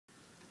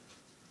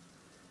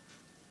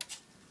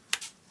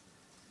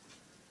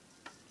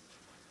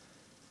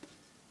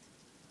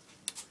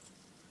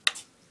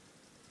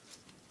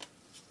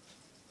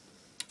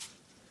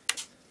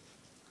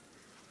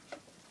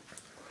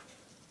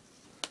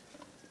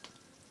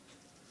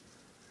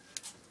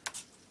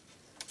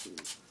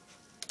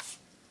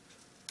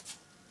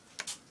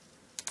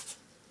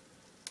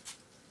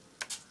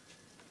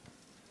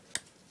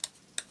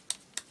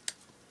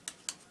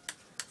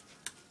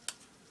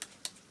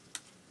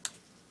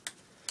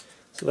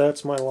So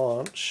that's my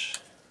launch.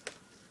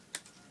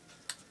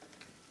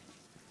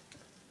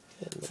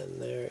 And then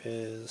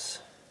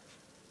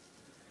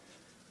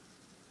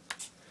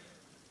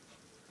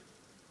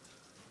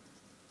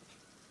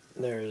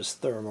there's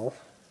thermal.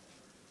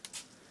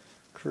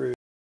 Cruise.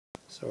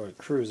 So at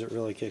cruise it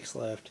really kicks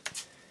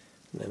left.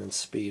 And then in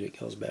speed it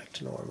goes back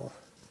to normal.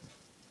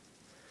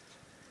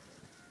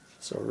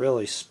 So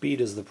really speed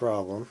is the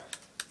problem.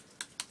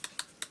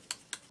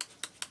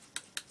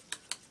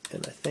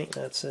 And I think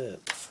that's it.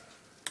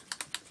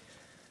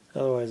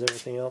 Otherwise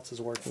everything else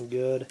is working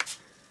good.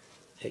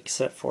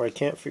 Except for I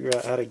can't figure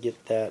out how to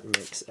get that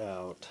mix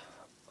out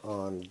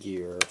on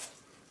gear.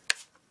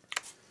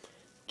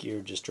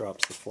 Gear just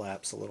drops the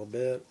flaps a little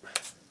bit,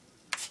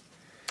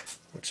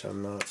 which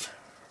I'm not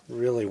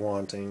really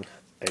wanting,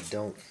 I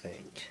don't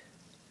think.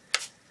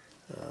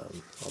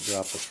 I'll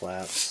drop the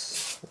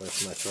flaps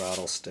with my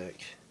throttle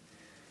stick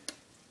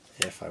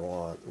if I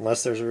want,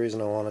 unless there's a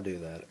reason I want to do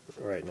that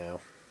right now,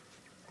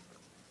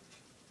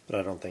 but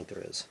I don't think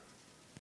there is.